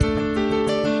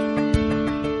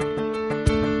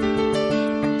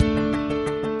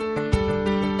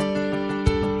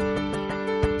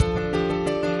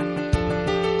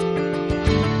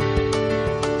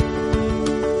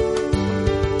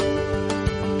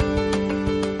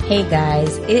Hey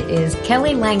guys, it is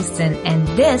Kelly Langston and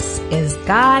this is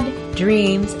God,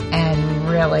 Dreams, and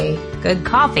Really Good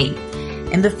Coffee.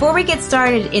 And before we get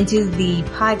started into the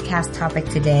podcast topic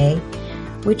today,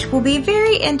 which will be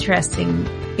very interesting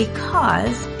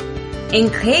because in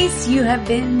case you have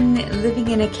been living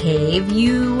in a cave,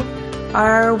 you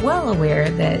are well aware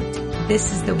that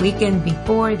this is the weekend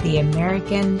before the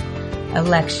American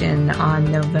election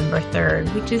on November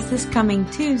 3rd, which is this coming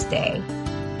Tuesday.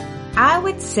 I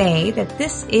would say that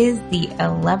this is the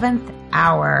 11th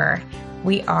hour.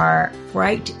 We are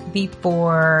right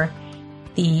before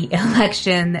the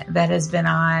election that has been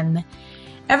on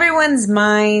everyone's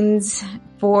minds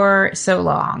for so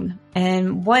long.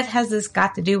 And what has this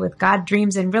got to do with God,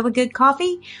 Dreams, and Really Good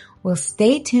Coffee? Well,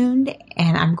 stay tuned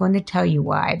and I'm going to tell you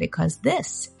why, because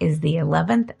this is the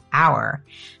 11th hour.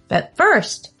 But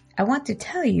first, I want to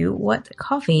tell you what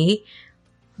coffee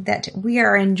that we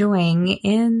are enjoying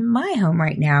in my home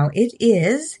right now. It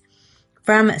is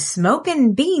from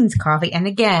Smokin' Beans Coffee. And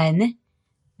again,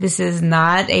 this is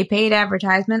not a paid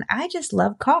advertisement. I just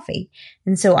love coffee.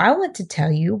 And so I want to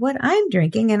tell you what I'm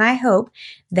drinking. And I hope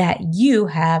that you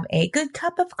have a good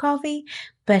cup of coffee.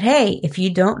 But hey, if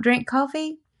you don't drink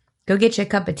coffee, go get you a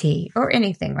cup of tea or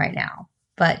anything right now.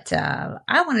 But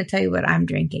I want to tell you what I'm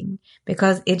drinking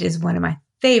because it is one of my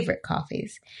favorite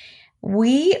coffees.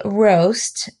 We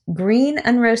roast green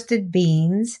unroasted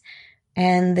beans,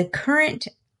 and the current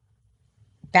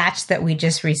batch that we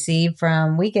just received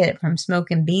we get it from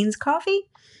Smokin' Beans Coffee,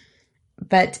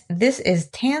 but this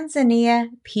is Tanzania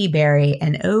Pea Berry,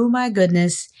 and oh my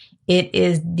goodness, it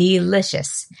is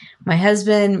delicious. My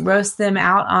husband roasts them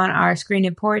out on our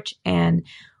screened porch, and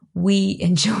we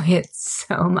enjoy it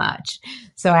so much.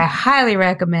 So I highly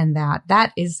recommend that.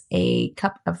 That is a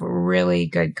cup of really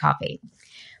good coffee.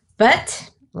 But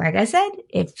like I said,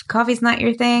 if coffee's not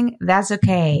your thing, that's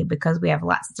okay because we have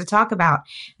lots to talk about.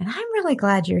 And I'm really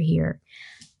glad you're here.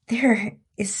 There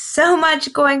is so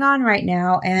much going on right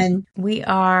now, and we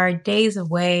are days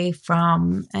away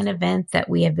from an event that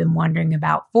we have been wondering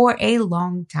about for a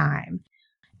long time.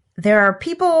 There are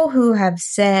people who have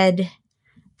said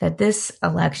that this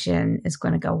election is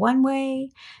going to go one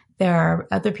way. There are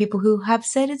other people who have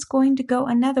said it's going to go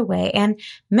another way. And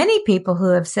many people who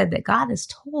have said that God has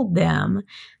told them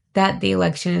that the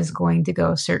election is going to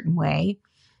go a certain way.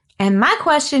 And my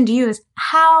question to you is,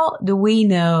 how do we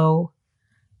know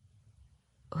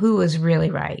who is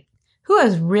really right? Who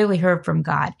has really heard from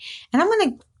God? And I'm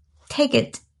going to take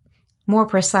it more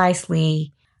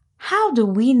precisely. How do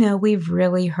we know we've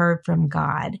really heard from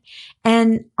God?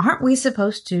 And aren't we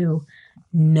supposed to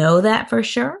know that for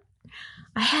sure?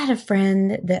 I had a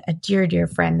friend, a dear, dear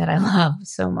friend that I love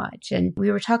so much. And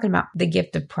we were talking about the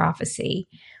gift of prophecy,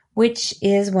 which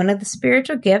is one of the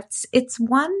spiritual gifts. It's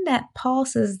one that Paul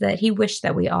says that he wished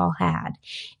that we all had.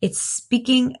 It's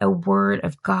speaking a word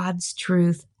of God's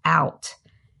truth out.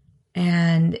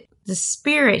 And the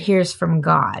Spirit hears from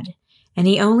God. And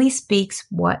he only speaks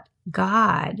what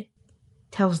God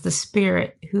tells the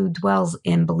Spirit who dwells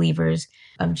in believers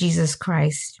of Jesus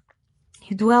Christ,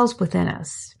 who dwells within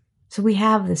us. So we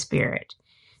have the Spirit.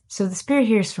 So the Spirit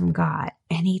hears from God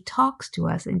and he talks to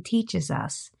us and teaches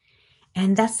us.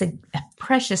 And that's a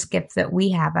precious gift that we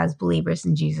have as believers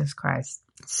in Jesus Christ.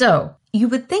 So you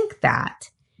would think that,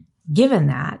 given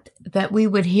that we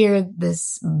would hear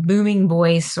this booming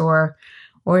voice or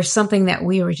something that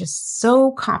we were just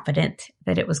so confident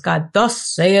that it was God. Thus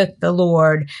saith the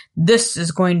Lord, this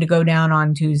is going to go down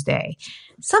on Tuesday.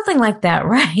 Something like that,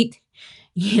 right?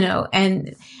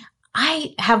 And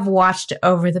I have watched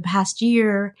over the past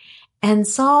year and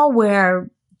saw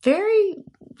where very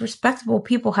respectable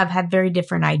people have had very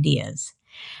different ideas.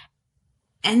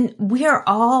 And we are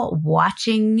all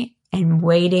watching and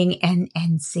waiting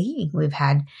and seeing. We've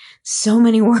had so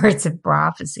many words of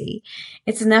prophecy.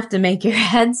 It's enough to make your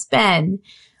head spin.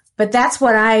 But that's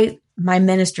what my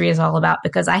ministry is all about,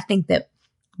 because I think that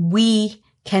we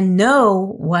can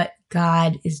know what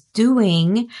God is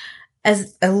doing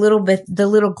as a little bit, the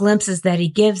little glimpses that he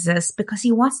gives us, because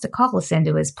he wants to call us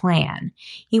into his plan.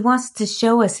 He wants to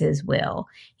show us his will.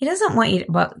 He doesn't want you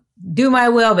to do my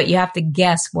will, but you have to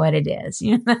guess what it is.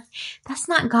 That's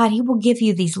not God. He will give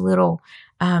you these little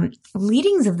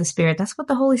leadings of the Spirit. That's what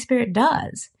the Holy Spirit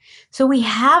does. So we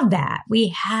have that. We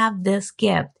have this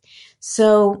gift.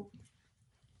 So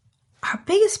our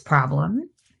biggest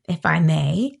problem, if I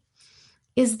may,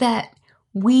 is that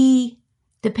we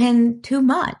depend too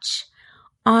much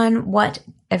on what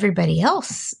everybody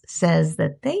else says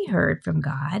that they heard from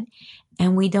God,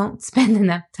 and we don't spend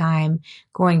enough time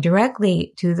going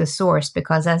directly to the source,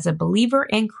 because as a believer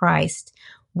in Christ,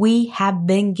 we have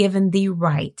been given the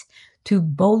right to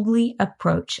boldly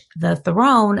approach the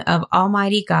throne of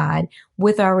Almighty God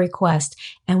with our request.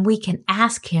 And we can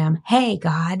ask him, hey,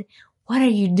 God, what are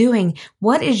you doing?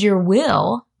 What is your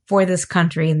will for this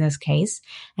country in this case?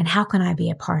 And how can I be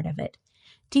a part of it?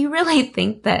 Do you really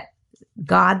think that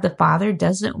God the Father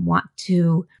doesn't want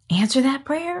to answer that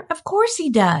prayer? Of course he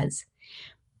does.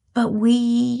 But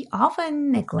we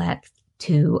often neglect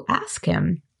to ask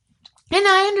him. And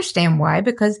I understand why,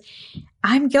 because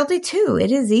I'm guilty too.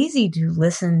 It is easy to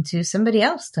listen to somebody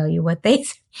else tell you what they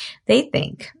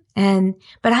think.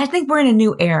 But I think we're in a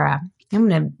new era. I'm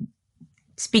going to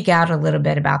speak out a little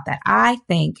bit about that. I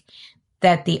think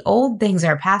that the old things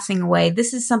are passing away.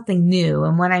 This is something new.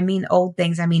 And when I mean old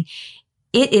things, I mean,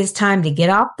 it is time to get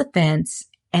off the fence.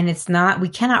 And we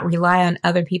cannot rely on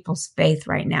other people's faith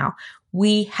right now.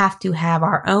 We have to have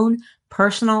our own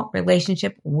personal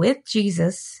relationship with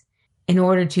Jesus in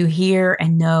order to hear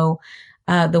and know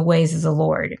the ways of the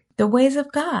Lord, the ways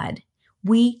of God.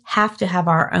 We have to have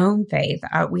our own faith.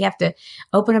 We have to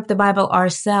open up the Bible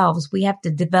ourselves. We have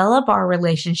to develop our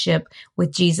relationship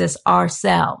with Jesus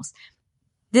ourselves.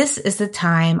 This is the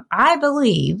time, I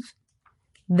believe,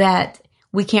 that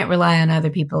we can't rely on other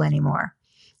people anymore.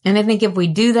 And I think if we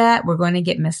do that, we're going to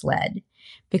get misled,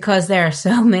 because there are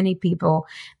so many people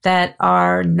that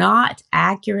are not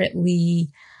accurately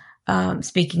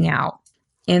speaking out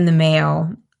in the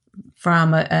mail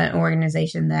from an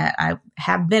organization that I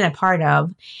have been a part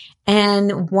of.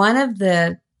 And one of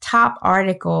the top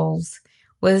articles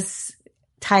was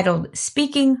titled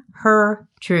 "Speaking Her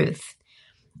Truth."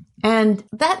 And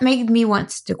that made me want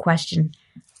to question,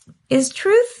 is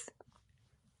truth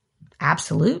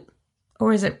absolute?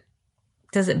 Or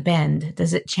does it bend?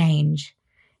 Does it change?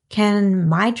 Can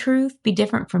my truth be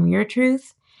different from your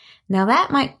truth? Now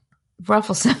that might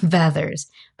ruffle some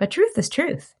feathers, but truth is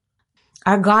truth.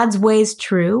 Are God's ways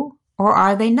true or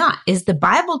are they not? Is the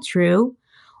Bible true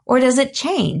or does it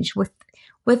change with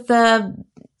the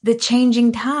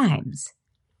changing times?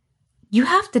 You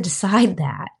have to decide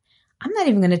that. I'm not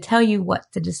even going to tell you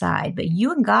what to decide, but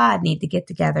you and God need to get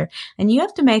together and you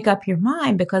have to make up your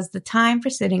mind, because the time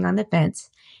for sitting on the fence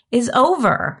is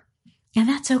over. And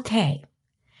that's okay.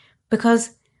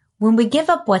 Because when we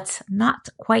give up what's not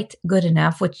quite good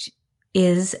enough, which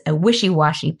is a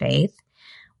wishy-washy faith,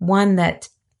 one that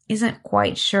isn't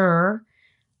quite sure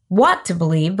what to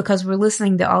believe because we're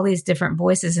listening to all these different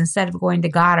voices instead of going to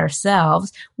God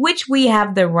ourselves, which we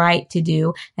have the right to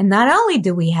do. And not only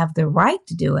do we have the right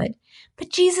to do it, but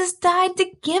Jesus died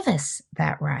to give us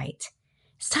that right.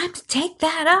 It's time to take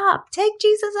that up. Take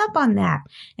Jesus up on that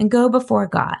and go before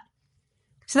God.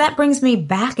 So that brings me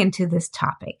back into this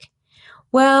topic.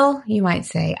 Well, you might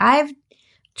say, I've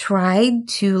tried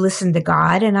to listen to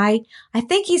God and I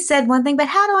think he said one thing, but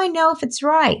how do I know if it's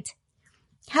right?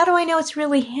 How do I know it's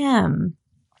really him?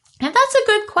 And that's a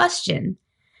good question.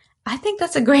 I think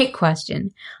that's a great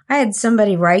question. I had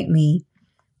somebody write me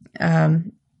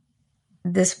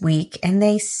this week and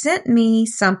they sent me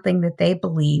something that they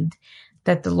believed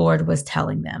that the Lord was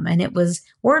telling them. And it was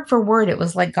word for word. It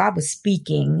was like God was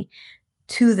speaking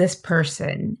to this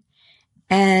person.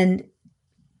 And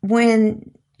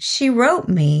when she wrote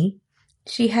me,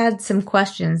 she had some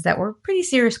questions that were pretty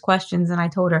serious questions. And I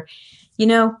told her,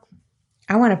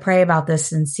 I want to pray about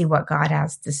this and see what God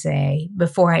has to say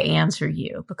before I answer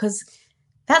you, because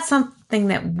that's something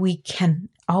that we can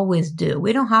always do.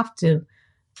 We don't have to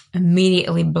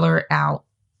immediately blurt out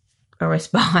a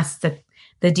response to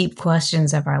the deep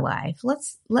questions of our life.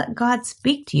 Let's let God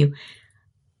speak to you.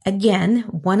 Again,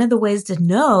 one of the ways to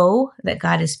know that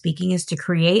God is speaking is to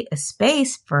create a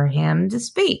space for him to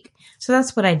speak. So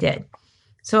that's what I did.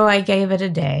 So I gave it a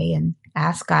day and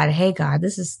asked God, hey, God,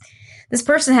 this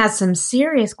person has some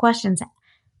serious questions.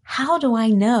 How do I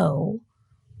know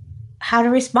how to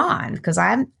respond? Because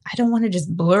I don't want to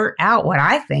just blurt out what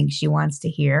I think she wants to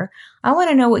hear. I want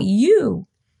to know what you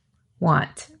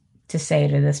want to say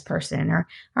to this person, or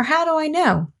how do I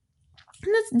know?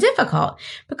 And that's difficult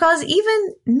because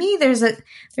even me, there's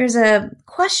a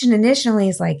question initially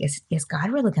is like, is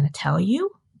God really going to tell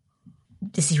you?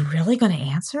 Is he really going to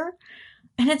answer?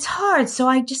 And it's hard. So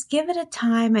I just give it a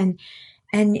time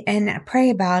and pray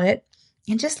about it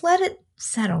and just let it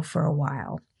settle for a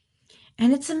while.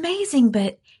 And it's amazing,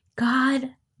 but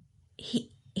God,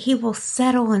 he will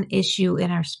settle an issue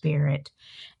in our spirit.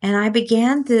 And I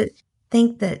began to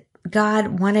think that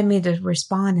God wanted me to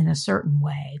respond in a certain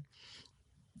way,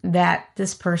 that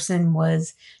this person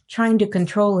was trying to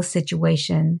control a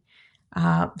situation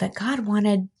that God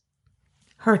wanted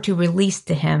her to release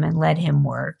to him and let him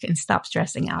work and stop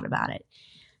stressing out about it.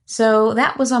 So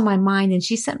that was on my mind. And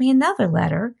she sent me another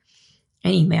letter,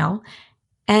 an email.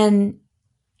 And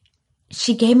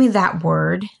she gave me that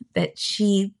word that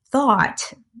she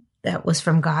thought that was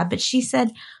from God, but she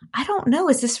said, I don't know,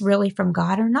 is this really from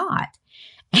God or not?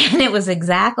 And it was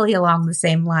exactly along the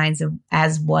same lines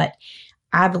as what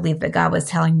I believe that God was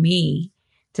telling me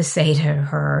to say to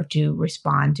her, to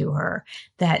respond to her,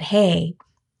 that, hey,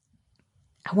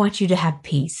 I want you to have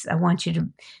peace. I want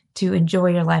you to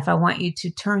enjoy your life. I want you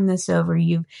to turn this over.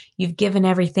 You've given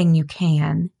everything you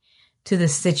can to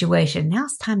this situation. Now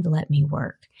it's time to let me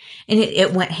work. And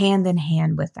it went hand in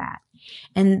hand with that.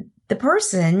 And the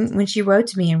person, when she wrote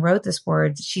to me and wrote this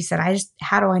word, she said,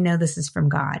 how do I know this is from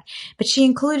God? But she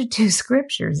included 2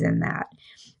 scriptures in that.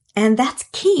 And that's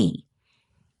key.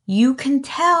 You can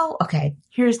tell, okay,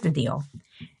 here's the deal.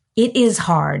 It is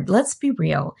hard. Let's be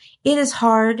real. It is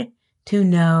hard to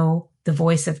know the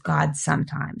voice of God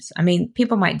sometimes. I mean,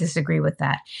 people might disagree with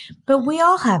that, but we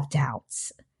all have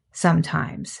doubts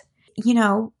sometimes. You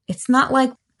know, it's not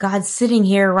like God's sitting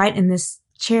here right in this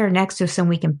chair next to us and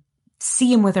we can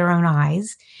see him with our own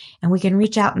eyes and we can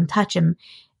reach out and touch him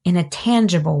in a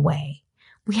tangible way.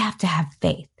 We have to have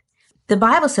faith. The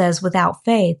Bible says without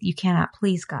faith, you cannot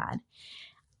please God.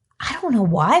 I don't know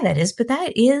why that is, but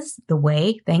that is the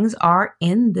way things are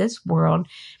in this world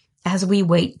as we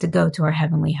wait to go to our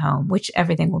heavenly home, which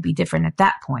everything will be different at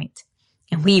that point.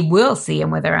 And we will see him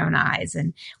with our own eyes.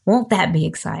 And won't that be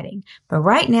exciting? But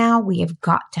right now we have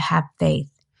got to have faith.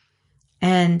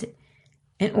 And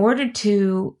in order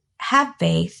to have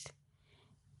faith,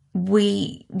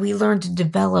 we learn to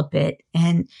develop it.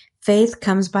 And faith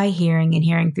comes by hearing, and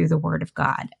hearing through the word of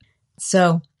God.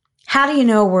 So how do you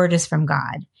know a word is from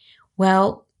God?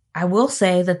 Well, I will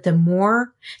say that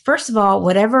first of all,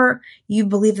 whatever you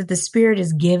believe that the Spirit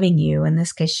is giving you, in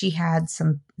this case, she had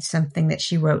something that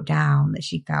she wrote down that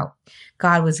she felt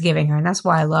God was giving her. And that's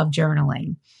why I love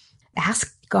journaling.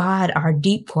 Ask God our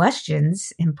deep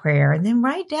questions in prayer and then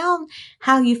write down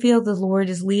how you feel the Lord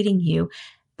is leading you.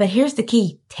 But here's the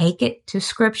key. Take it to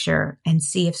Scripture and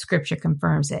see if Scripture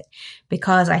confirms it.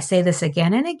 Because I say this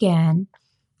again and again,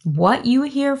 what you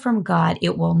hear from God,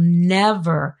 it will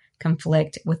never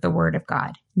conflict with the word of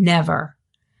God. Never.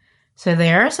 So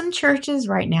there are some churches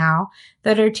right now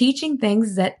that are teaching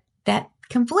things that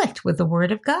conflict with the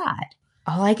word of God.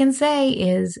 All I can say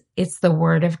is it's the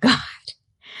word of God.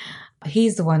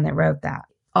 He's the one that wrote that.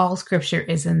 All scripture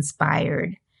is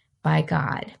inspired by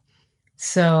God.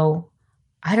 So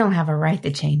I don't have a right to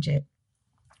change it.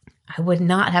 I would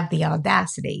not have the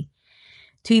audacity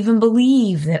to even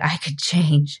believe that I could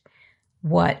change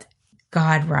what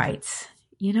God writes.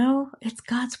 You know, it's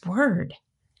God's word.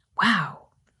 Wow.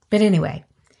 But anyway,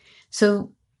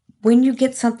 so when you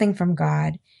get something from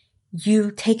God,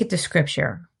 you take it to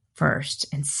Scripture first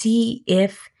and see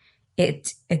if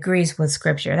it agrees with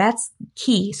Scripture. That's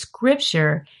key.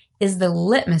 Scripture is the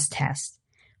litmus test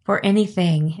for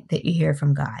anything that you hear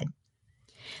from God.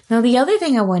 Now, the other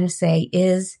thing I want to say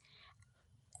is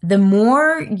the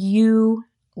more you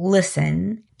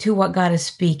listen to what God is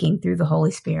speaking through the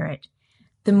Holy Spirit,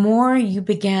 the more you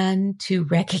begin to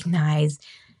recognize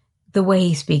the way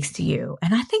he speaks to you.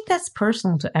 And I think that's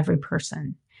personal to every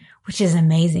person, which is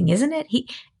amazing, isn't it?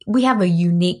 We have a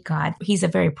unique God. He's a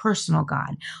very personal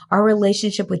God. Our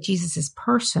relationship with Jesus is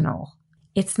personal.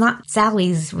 It's not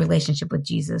Sally's relationship with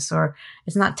Jesus, or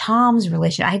it's not Tom's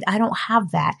relationship. I don't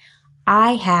have that.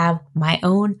 I have my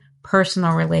own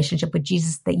personal relationship with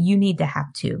Jesus that you need to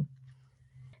have too.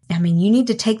 I mean, you need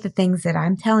to take the things that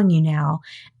I'm telling you now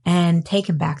and take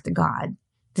them back to God.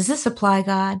 Does this apply,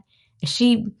 God? Is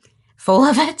she full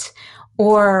of it?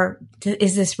 Or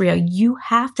is this real? You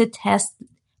have to test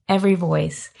every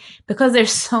voice because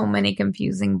there's so many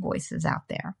confusing voices out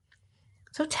there.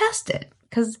 So test it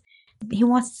because he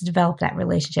wants to develop that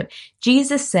relationship.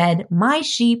 Jesus said, my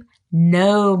sheep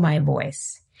know my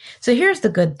voice. So here's the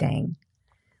good thing.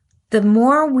 The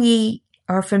more we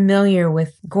are familiar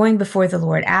with going before the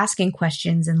Lord, asking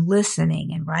questions and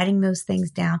listening and writing those things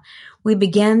down, we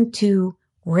begin to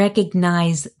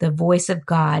recognize the voice of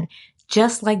God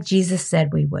just like Jesus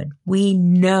said we would. We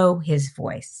know his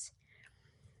voice.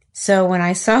 So when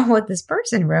I saw what this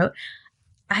person wrote,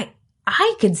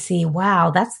 I could see,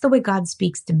 wow, that's the way God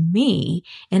speaks to me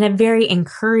in a very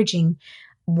encouraging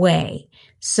way.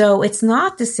 So it's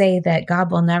not to say that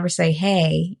God will never say,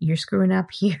 hey, you're screwing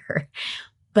up here.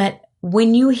 But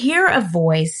when you hear a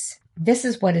voice, this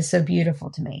is what is so beautiful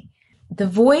to me. The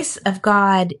voice of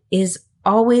God is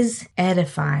always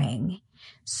edifying.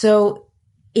 So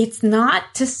it's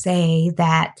not to say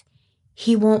that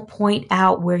he won't point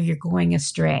out where you're going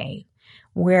astray,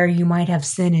 where you might have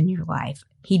sin in your life.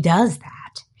 He does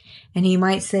that. And he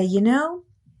might say,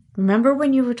 remember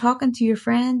when you were talking to your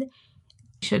friend?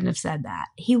 shouldn't have said that.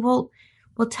 He will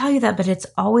tell you that, but it's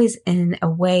always in a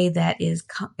way that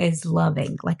is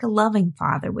loving, like a loving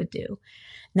father would do.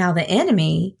 Now the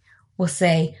enemy will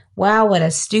say, wow, what a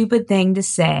stupid thing to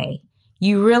say.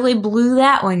 You really blew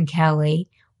that one, Kelly.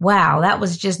 Wow, that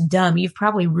was just dumb. You've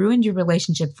probably ruined your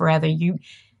relationship forever.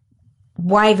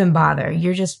 Why even bother?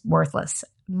 You're just worthless.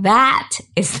 That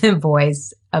is the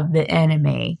voice of the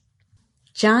enemy.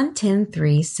 John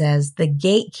 10:3 says, the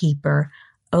gatekeeper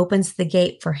opens the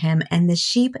gate for him, and the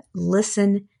sheep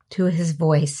listen to his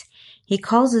voice. He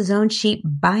calls his own sheep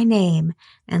by name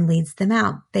and leads them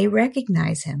out. They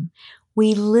recognize him.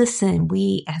 We listen.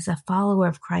 We, as a follower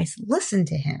of Christ, listen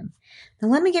to him. Now,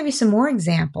 let me give you some more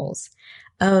examples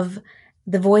of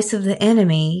the voice of the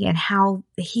enemy and how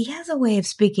he has a way of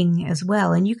speaking as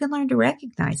well. And you can learn to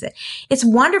recognize it. It's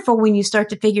wonderful when you start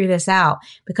to figure this out,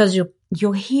 because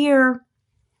you'll hear,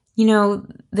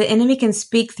 the enemy can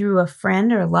speak through a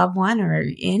friend or a loved one or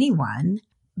anyone,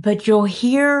 but you'll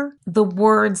hear the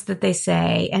words that they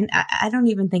say. And I don't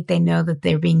even think they know that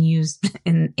they're being used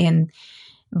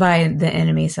by the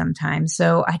enemy sometimes.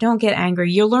 So I don't get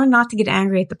angry. You'll learn not to get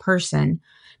angry at the person,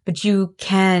 but you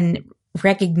can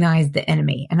recognize the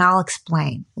enemy. And I'll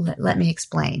explain. Let me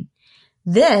explain.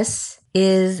 This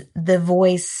is the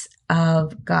voice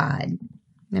of God.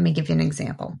 Let me give you an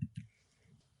example.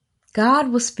 God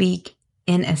will speak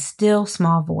in a still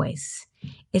small voice.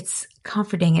 It's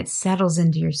comforting. It settles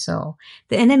into your soul.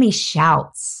 The enemy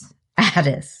shouts at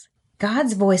us.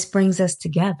 God's voice brings us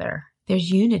together. There's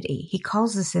unity. He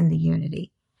calls us into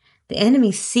unity. The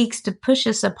enemy seeks to push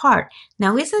us apart.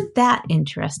 Now, isn't that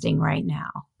interesting right now?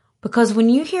 Because when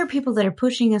you hear people that are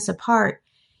pushing us apart,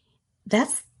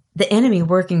 that's the enemy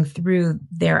working through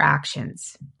their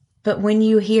actions. But when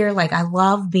you hear, like, I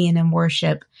love being in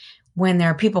worship when there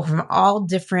are people from all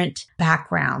different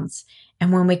backgrounds.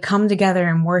 And when we come together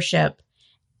in worship,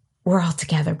 we're all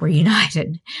together. We're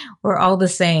united. We're all the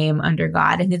same under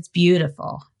God. And it's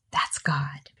beautiful. That's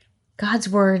God. God's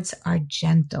words are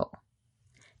gentle.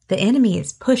 The enemy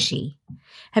is pushy.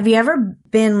 Have you ever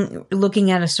been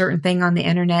looking at a certain thing on the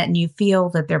internet and you feel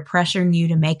that they're pressuring you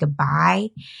to make a buy?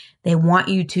 They want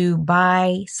you to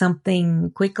buy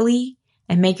something quickly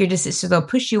and make your decision. So they'll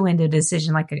push you into a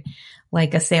decision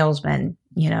like a salesman,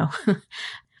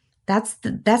 That's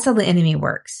how the enemy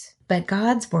works. But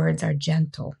God's words are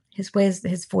gentle. His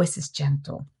voice is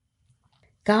gentle.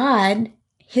 God,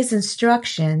 his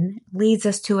instruction leads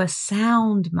us to a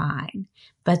sound mind,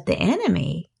 but the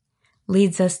enemy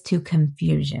leads us to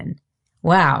confusion.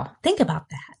 Wow. Think about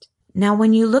that. Now,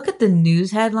 when you look at the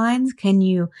news headlines, can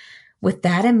you, with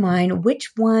that in mind,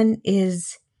 which one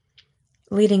is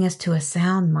leading us to a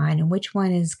sound mind and which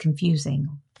one is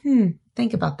confusing?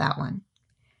 Think about that one.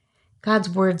 God's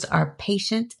words are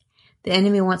patient. The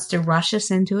enemy wants to rush us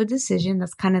into a decision.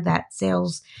 That's kind of that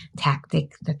sales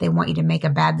tactic that they want you to make a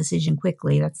bad decision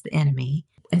quickly. That's the enemy,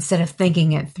 instead of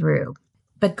thinking it through.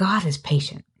 But God is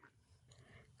patient.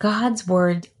 God's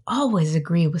words always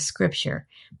agree with Scripture,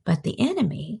 but the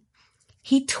enemy,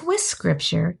 he twists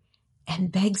Scripture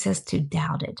and begs us to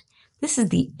doubt it. This is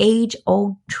the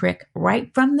age-old trick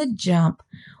right from the jump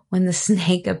when the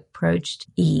snake approached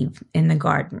Eve in the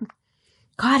garden.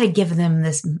 God had given them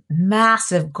this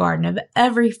massive garden of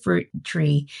every fruit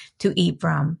tree to eat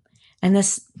from, and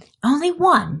this only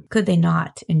one could they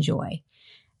not enjoy.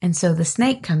 And so the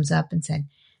snake comes up and said,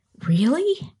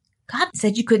 really? God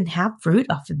said you couldn't have fruit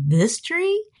off of this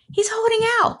tree? He's holding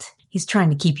out. He's trying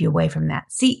to keep you away from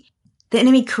that. See, the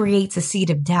enemy creates a seed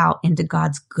of doubt into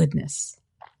God's goodness.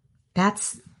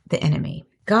 That's the enemy.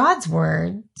 God's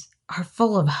words are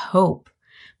full of hope,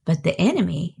 but the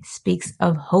enemy speaks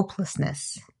of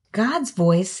hopelessness. God's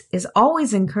voice is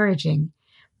always encouraging,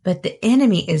 but the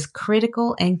enemy is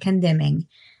critical and condemning.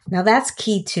 Now that's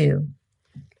key too.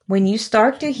 When you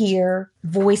start to hear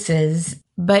voices,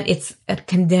 but it's a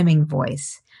condemning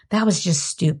voice, that was just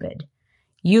stupid.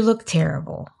 You look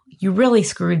terrible. You really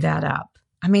screwed that up.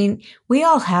 I mean, we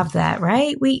all have that,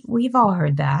 right? We've all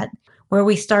heard that, where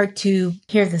we start to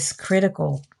hear this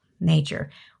critical nature.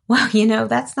 Well,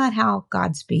 that's not how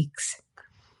God speaks.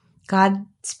 God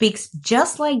speaks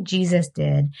just like Jesus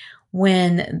did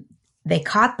when they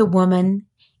caught the woman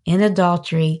in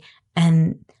adultery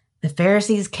and the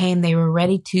Pharisees came. They were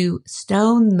ready to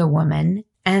stone the woman.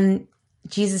 And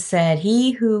Jesus said,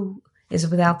 he who is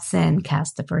without sin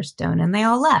cast the first stone. And they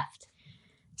all left.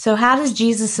 So how does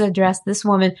Jesus address this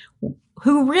woman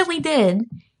who really did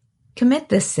commit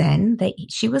this sin, that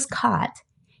she was caught?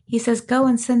 He says, go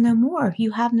and sin no more.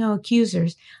 You have no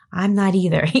accusers. I'm not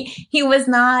either. He was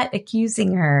not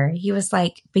accusing her. He was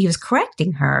but he was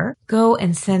correcting her. Go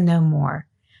and sin no more,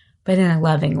 but in a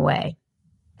loving way.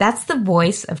 That's the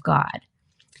voice of God.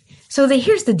 So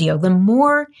here's the deal. The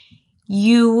more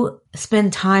you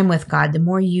spend time with God, the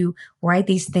more you write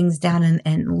these things down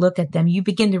and look at them, you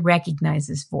begin to recognize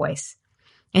his voice.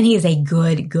 And he is a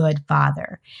good, good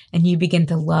father. And you begin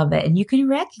to love it. And you can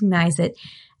recognize it.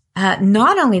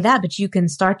 Not only that, but you can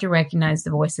start to recognize the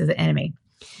voice of the enemy.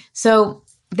 So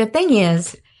the thing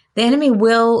is, the enemy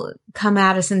will come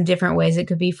at us in different ways. It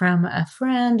could be from a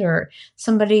friend or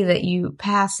somebody that you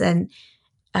pass and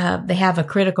they have a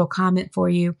critical comment for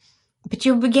you. But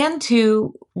you'll begin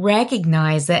to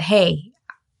recognize that, hey,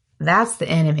 that's the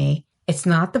enemy. It's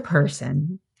not the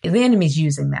person. The enemy's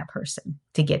using that person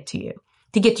to get to you,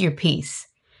 to get to your peace,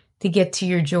 to get to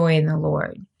your joy in the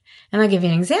Lord. And I'll give you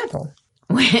an example.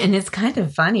 And it's kind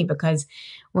of funny because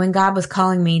when God was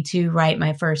calling me to write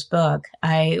my first book,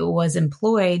 I was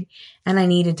employed and I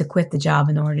needed to quit the job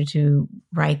in order to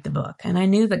write the book. And I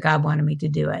knew that God wanted me to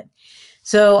do it.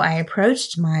 So I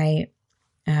approached my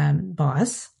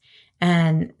boss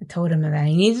and told him that I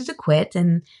needed to quit.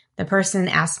 And the person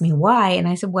asked me why. And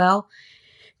I said, well,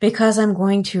 because I'm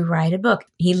going to write a book.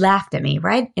 He laughed at me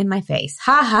right in my face.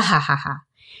 Ha, ha, ha, ha, ha.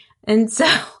 And so,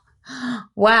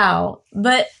 wow.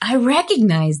 But I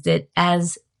recognized it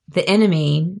as the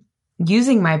enemy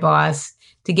using my boss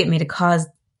to get me to cause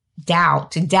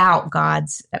doubt, to doubt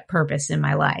God's purpose in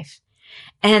my life.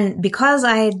 And because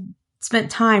I had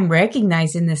spent time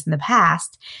recognizing this in the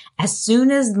past, as soon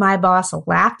as my boss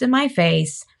laughed in my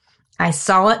face, I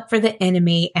saw it for the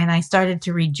enemy and I started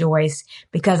to rejoice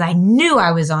because I knew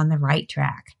I was on the right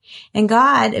track. And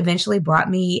God eventually brought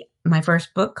me my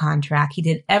first book contract. He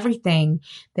did everything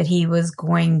that he was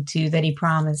going to, that he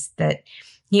promised, that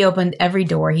he opened every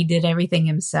door. He did everything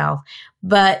himself.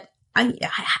 But I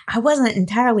wasn't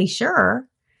entirely sure.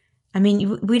 I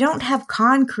mean, we don't have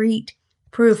concrete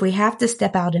proof. We have to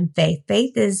step out in faith.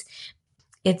 Faith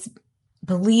it's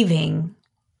believing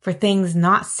for things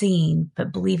not seen,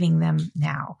 but believing them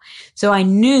now. So I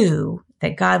knew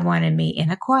that God wanted me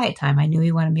in a quiet time. I knew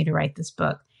he wanted me to write this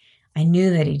book. I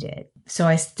knew that he did. So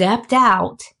I stepped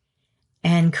out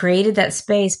and created that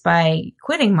space by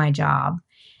quitting my job.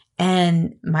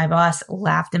 And my boss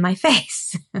laughed in my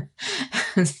face.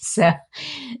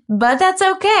 But that's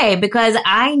okay because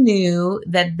I knew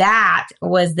that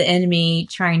was the enemy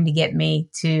trying to get me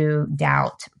to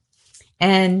doubt.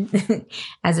 And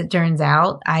as it turns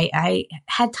out, I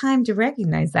had time to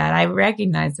recognize that. I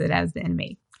recognized it as the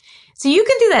enemy. So you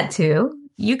can do that too.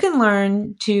 You can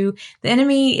learn the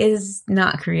enemy is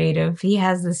not creative. He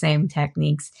has the same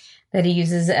techniques that he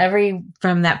uses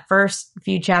from that first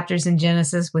few chapters in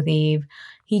Genesis with Eve.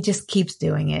 He just keeps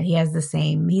doing it. He has the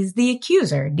same. He's the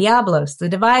accuser, Diablos, the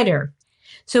divider.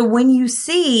 So when you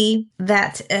see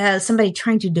that somebody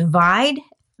trying to divide,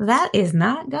 that is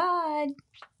not God.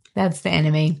 That's the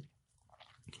enemy.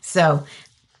 So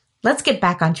let's get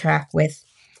back on track with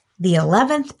the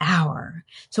 11th hour.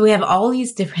 So we have all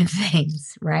these different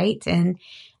things, right? And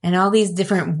all these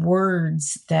different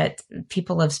words that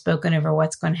people have spoken over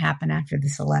what's going to happen after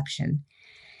this election.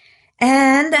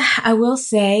 And I will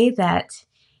say that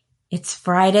it's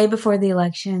Friday before the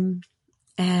election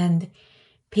and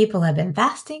people have been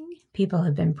fasting. People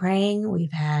have been praying.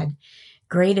 We've had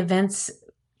great events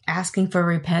asking for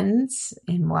repentance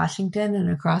in Washington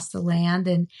and across the land.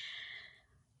 And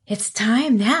it's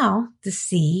time now to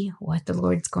see what the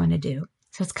Lord's going to do.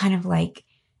 So it's kind of like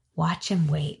watch and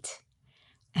wait.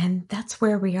 And that's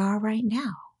where we are right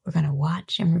now. We're going to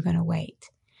watch and we're going to wait.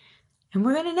 And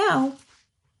we're going to know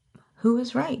who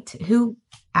was right, who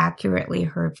accurately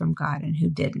heard from God and who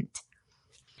didn't.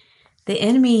 The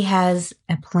enemy has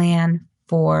a plan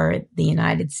for the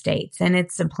United States, and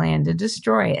it's a plan to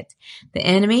destroy it. The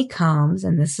enemy comes,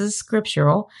 and this is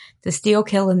scriptural, to steal,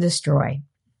 kill, and destroy.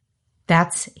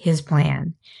 That's his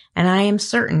plan. And I am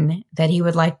certain that he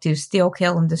would like to steal,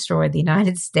 kill, and destroy the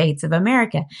United States of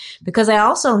America. Because I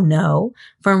also know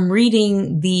from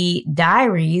reading the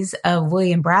diaries of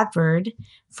William Bradford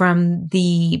from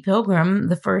the Pilgrim,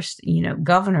 the first,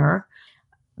 governor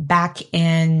back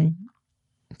in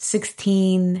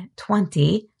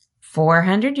 1620,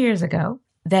 400 years ago,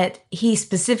 that he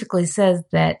specifically says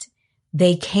that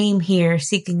they came here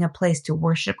seeking a place to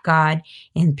worship God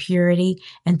in purity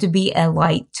and to be a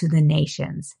light to the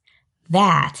nations.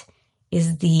 That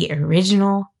is the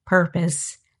original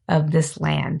purpose of this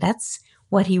land. That's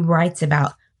what he writes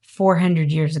about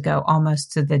 400 years ago,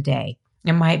 almost to the day.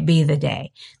 It might be the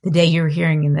day you're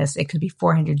hearing in this. It could be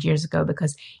 400 years ago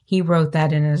because he wrote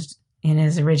that in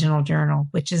his original journal,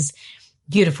 which is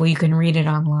beautiful. You can read it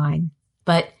online.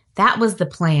 But that was the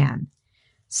plan.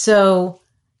 So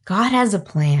God has a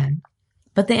plan,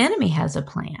 but the enemy has a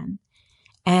plan.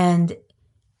 And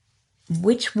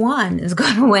which one is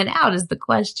going to win out is the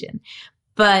question.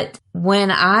 But when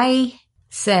I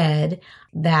said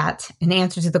that in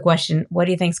answer to the question, what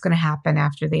do you think is going to happen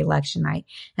after the election night?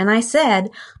 And I said,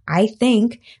 I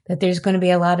think that there's going to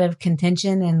be a lot of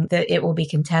contention and that it will be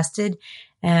contested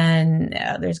and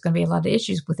there's going to be a lot of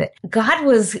issues with it. God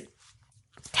was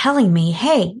telling me,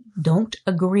 hey, don't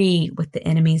agree with the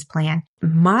enemy's plan.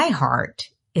 My heart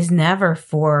is never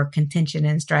for contention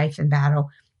and strife and battle,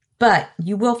 but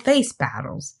you will face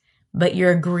battles, but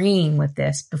you're agreeing with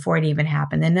this before it even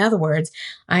happened. In other words,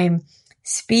 I'm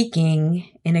speaking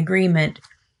in agreement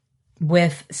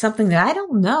with something that I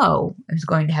don't know is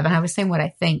going to happen. I was saying what I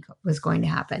think was going to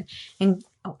happen. And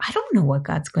I don't know what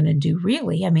God's going to do,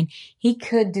 really. I mean, he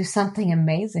could do something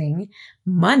amazing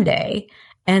Monday,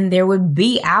 and there would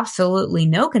be absolutely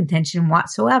no contention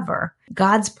whatsoever.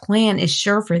 God's plan is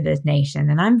sure for this nation,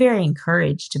 and I'm very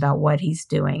encouraged about what he's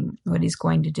doing, what he's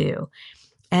going to do.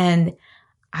 And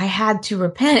I had to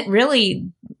repent,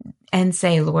 really, and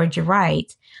say, Lord, you're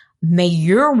right. May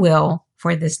your will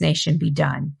for this nation be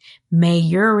done. May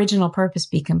your original purpose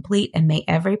be complete, and may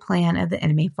every plan of the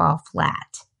enemy fall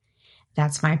flat.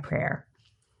 That's my prayer.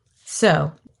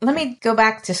 So let me go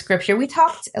back to scripture. We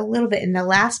talked a little bit in the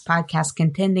last podcast,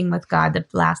 Contending with God, the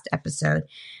last episode,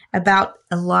 about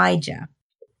Elijah.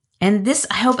 And this,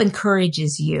 I hope,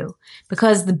 encourages you,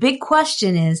 because the big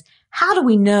question is, how do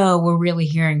we know we're really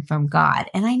hearing from God?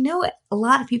 And I know a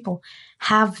lot of people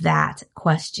have that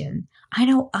question. I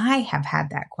know I have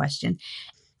had that question.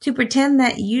 To pretend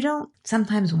that you don't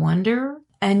sometimes wonder,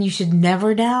 and you should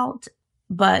never doubt,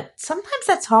 but sometimes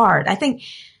that's hard. I think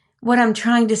what I'm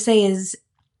trying to say is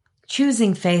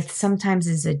choosing faith sometimes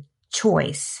is a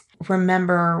choice.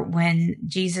 Remember when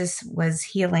Jesus was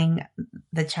healing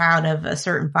the child of a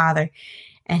certain father,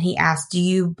 and he asked, do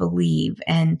you believe?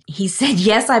 And he said,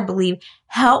 yes, I believe.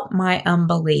 Help my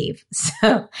unbelief.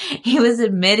 So he was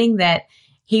admitting that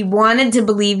he wanted to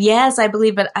believe, yes, I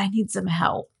believe, but I need some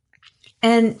help.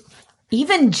 And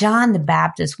even John the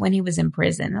Baptist, when he was in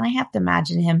prison, and I have to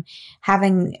imagine him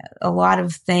having a lot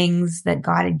of things that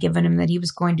God had given him, that he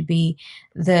was going to be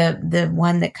the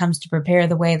one that comes to prepare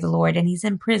the way of the Lord, and he's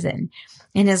in prison.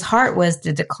 And his heart was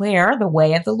to declare the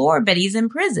way of the Lord, but he's in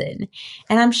prison.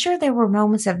 And I'm sure there were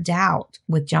moments of doubt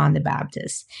with John the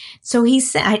Baptist. So he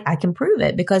sent, I can prove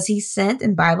it, because he sent,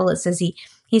 in Bible it says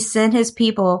he sent his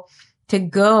people to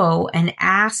go and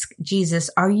ask Jesus,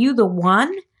 are you the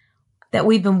one that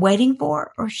we've been waiting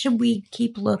for, or should we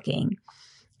keep looking?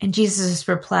 And Jesus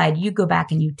replied, you go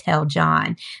back and you tell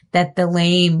John that the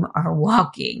lame are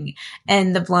walking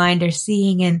and the blind are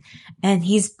seeing, and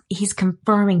he's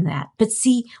confirming that. But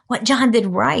see, what John did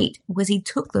right was he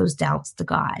took those doubts to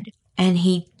God, and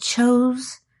he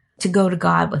chose to go to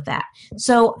God with that.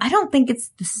 So I don't think it's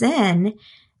the sin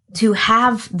to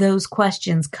have those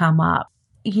questions come up.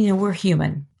 You know, we're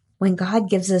human. When God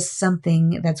gives us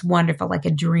something that's wonderful, like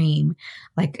a dream,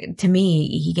 like to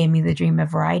me, he gave me the dream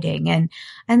of writing. And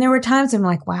there were times I'm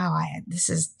like, wow, this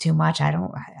is too much. I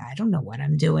don't know what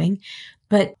I'm doing,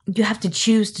 but you have to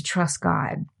choose to trust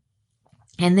God.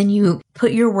 And then you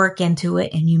put your work into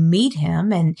it, and you meet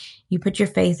him, and you put your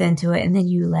faith into it, and then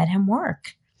you let him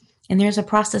work. And there's a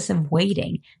process of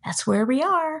waiting. That's where we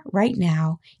are right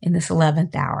now in this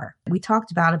 11th hour. We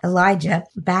talked about Elijah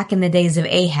back in the days of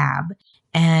Ahab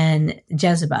and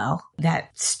Jezebel, that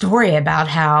story about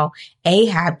how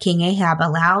King Ahab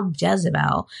allowed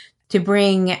Jezebel to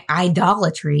bring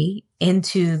idolatry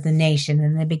into the nation,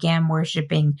 and they began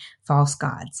worshiping false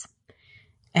gods.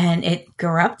 And it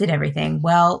corrupted everything.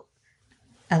 Well,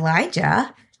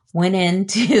 Elijah went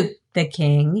into the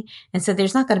king and said,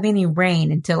 there's not going to be any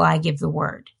rain until I give the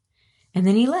word. And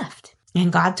then he left.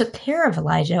 And God took care of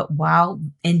Elijah while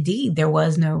indeed there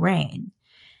was no rain.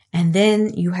 And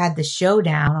then you had the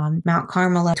showdown on Mount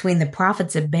Carmel between the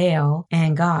prophets of Baal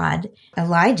and God.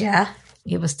 Elijah,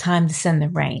 it was time to send the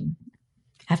rain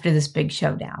after this big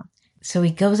showdown. So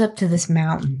he goes up to this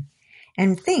mountain,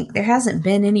 and think, there hasn't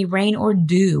been any rain or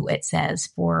dew, it says,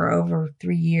 for over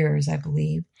 3 years, I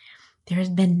believe. There has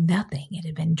been nothing. It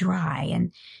had been dry,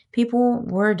 and people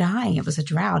were dying. It was a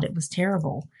drought. It was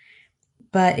terrible.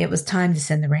 But it was time to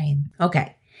send the rain.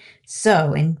 Okay.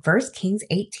 So in 1 Kings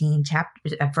 18,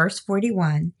 verse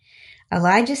 41,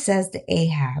 Elijah says to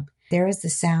Ahab, there is the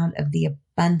sound of the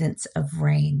abundance of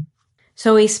rain.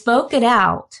 So he spoke it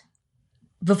out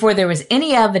before there was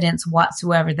any evidence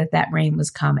whatsoever that rain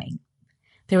was coming.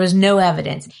 There was no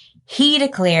evidence. He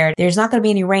declared, there's not going to be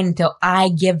any rain until I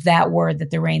give that word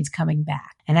that the rain's coming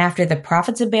back. And after the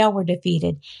prophets of Baal were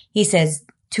defeated, he says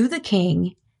to the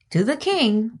king,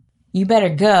 you better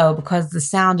go, because the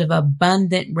sound of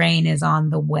abundant rain is on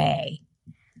the way.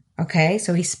 Okay,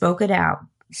 so he spoke it out.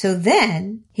 So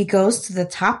then he goes to the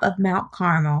top of Mount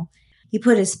Carmel. He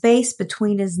put his face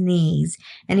between his knees,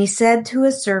 and he said to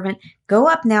his servant, "Go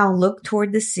up now and look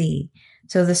toward the sea."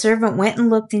 So the servant went and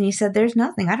looked, and he said, "There's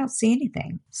nothing. I don't see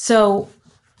anything." So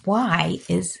why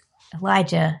is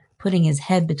Elijah putting his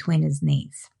head between his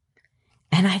knees?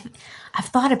 And I've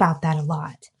thought about that a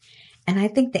lot. And I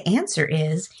think the answer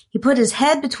is he put his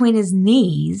head between his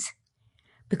knees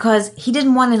because he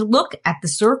didn't want to look at the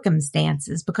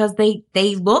circumstances, because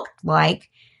they looked like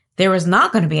there was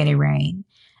not going to be any rain.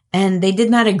 And they did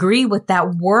not agree with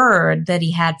that word that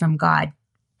he had from God,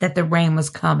 that the rain was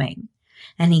coming.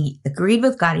 And he agreed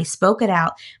with God. He spoke it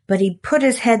out, but he put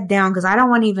his head down because I don't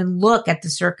want to even look at the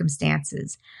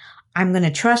circumstances. I'm going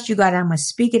to trust you, God. I'm going to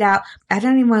speak it out. I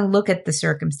don't even want to look at the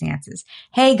circumstances.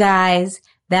 Hey, guys,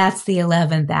 that's the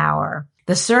 11th hour.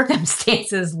 The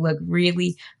circumstances look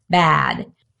really bad.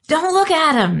 Don't look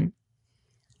at them.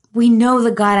 We know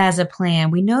that God has a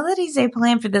plan. We know that he's a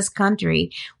plan for this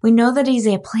country. We know that he's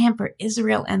a plan for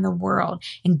Israel and the world.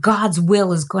 And God's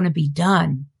will is going to be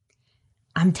done.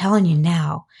 I'm telling you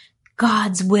now,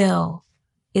 God's will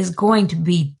is going to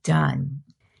be done.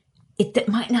 It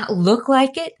might not look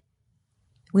like it.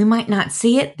 We might not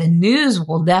see it. The news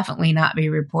will definitely not be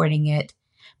reporting it.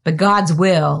 But God's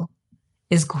will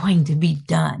is going to be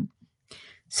done.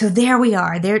 So there we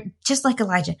are. They're just like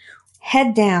Elijah.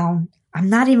 Head down. I'm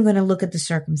not even going to look at the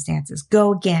circumstances.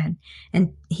 Go again.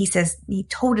 And he says, he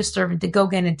told his servant to go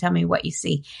again and tell me what you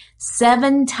see.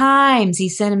 7 times he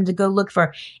sent him to go look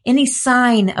for any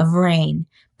sign of rain,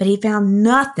 but he found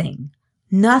nothing.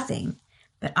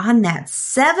 But on that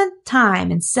 7th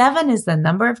time, and 7 is the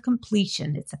number of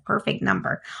completion. It's a perfect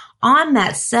number. On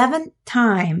that 7th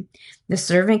time, the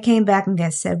servant came back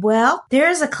and said, "Well, there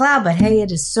is a cloud, but hey,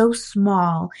 it is so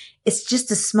small. It's just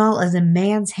as small as a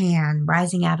man's hand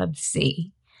rising out of the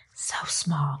sea." So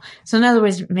small. So in other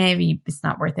words, maybe it's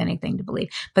not worth anything to believe.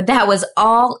 But that was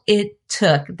all it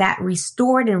took. That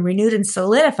restored and renewed and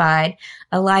solidified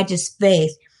Elijah's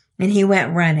faith. And he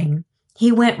went running.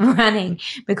 He went running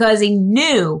because he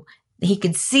knew he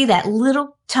could see that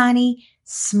little tiny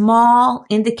small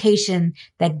indication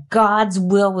that God's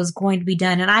will was going to be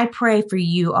done. And I pray for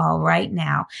you all right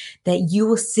now that you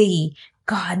will see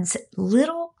God's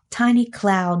little tiny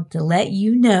cloud to let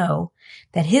you know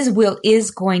that his will is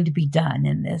going to be done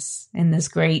in this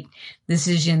great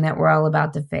decision that we're all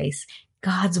about to face.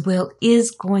 God's will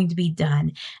is going to be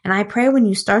done. And I pray when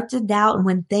you start to doubt and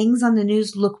when things on the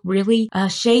news look really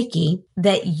shaky,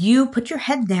 that you put your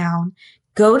head down,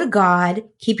 go to God,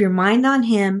 keep your mind on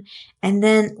him, and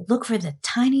then look for the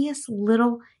tiniest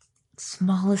little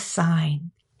smallest sign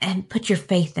and put your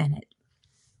faith in it.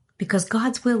 Because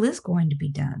God's will is going to be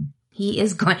done.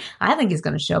 I think he's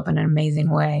going to show up in an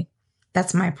amazing way.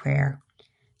 That's my prayer.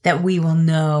 That we will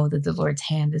know that the Lord's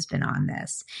hand has been on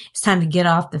this. It's time to get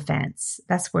off the fence.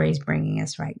 That's where he's bringing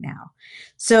us right now.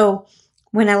 So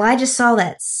when Elijah saw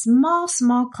that small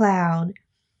cloud,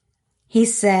 he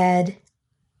said,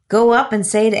 "Go up and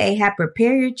say to Ahab,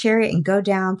 prepare your chariot and go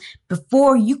down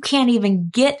before you can't even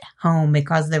get home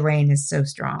because the rain is so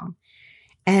strong."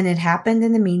 And it happened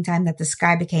in the meantime that the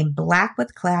sky became black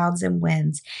with clouds and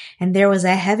winds, and there was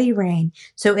a heavy rain.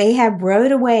 So Ahab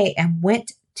rode away and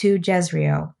went to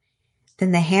Jezreel.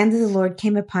 Then the hand of the Lord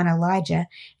came upon Elijah,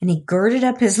 and he girded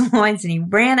up his loins and he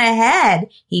ran ahead.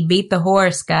 He beat the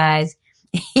horse, guys.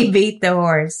 He beat the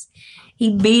horse.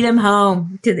 He beat him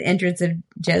home to the entrance of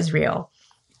Jezreel.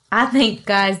 I think,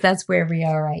 guys, that's where we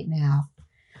are right now.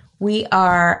 We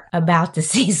are about to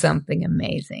see something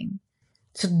amazing.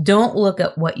 So don't look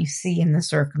at what you see in the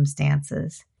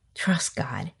circumstances. Trust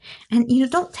God. And,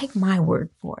 don't take my word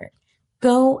for it.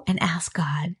 Go and ask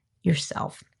God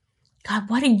yourself. God,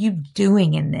 what are you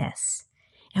doing in this?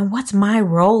 And what's my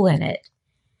role in it?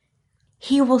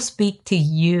 He will speak to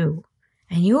you,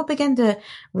 and you will begin to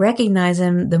recognize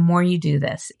him the more you do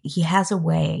this. He has a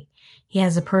way. He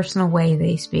has a personal way that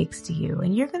he speaks to you,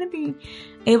 and you're going to be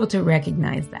able to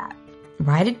recognize that.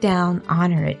 Write it down,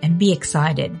 honor it, and be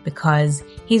excited because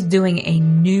he's doing a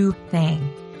new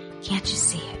thing. Can't you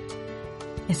see it?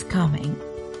 It's coming.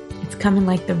 It's coming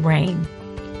like the rain.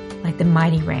 Like the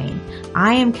mighty rain.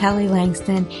 I am Kelly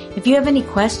Langston. If you have any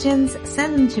questions,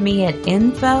 send them to me at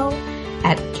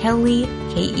info@Kelly,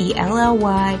 Kelly,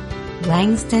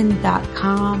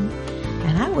 Langston.com.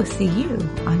 And I will see you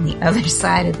on the other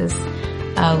side of this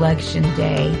election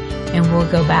day. And we'll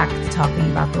go back to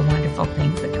talking about the wonderful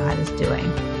things that God is doing.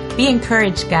 Be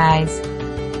encouraged, guys.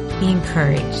 Be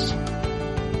encouraged.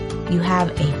 You have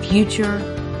a future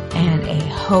and a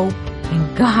hope,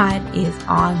 and God is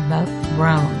on the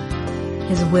throne.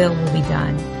 His will be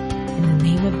done. In the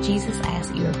name of Jesus, I ask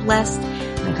that you are blessed,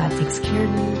 that God takes care of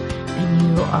you,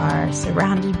 and you are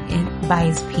surrounded by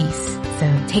His peace.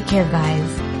 So take care,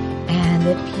 guys. And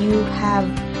if you have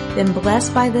been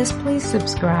blessed by this, please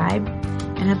subscribe.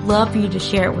 And I'd love for you to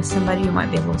share it with somebody who might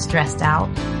be a little stressed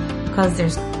out, because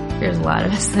there's a lot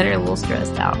of us that are a little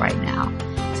stressed out right now.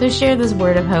 So share this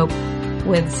word of hope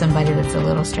with somebody that's a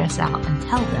little stressed out and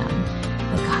tell them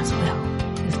that God's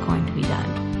will is going to be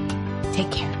done.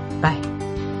 Take care. Bye.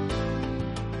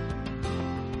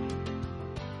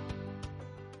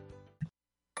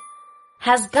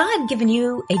 Has God given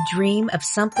you a dream of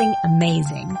something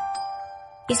amazing?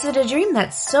 Is it a dream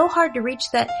that's so hard to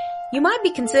reach that you might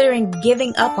be considering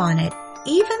giving up on it,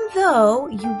 even though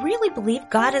you really believe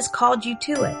God has called you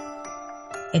to it?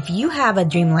 If you have a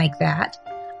dream like that,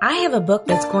 I have a book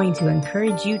that's going to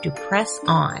encourage you to press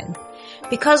on.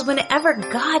 Because whenever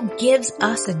God gives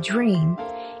us a dream,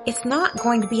 it's not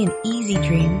going to be an easy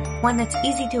dream, one that's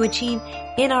easy to achieve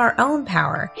in our own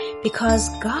power, because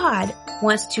God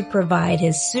wants to provide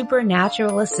His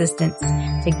supernatural assistance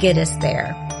to get us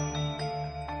there.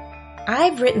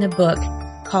 I've written a book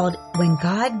called When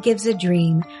God Gives a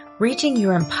Dream, Reaching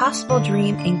Your Impossible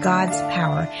Dream in God's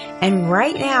Power, and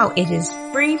right now it is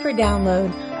free for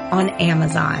download on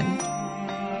Amazon.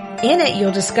 In it,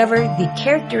 you'll discover the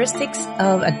characteristics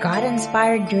of a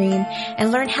God-inspired dream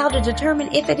and learn how to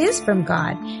determine if it is from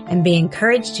God and be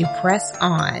encouraged to press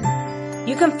on.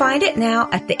 You can find it now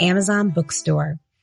at the Amazon bookstore.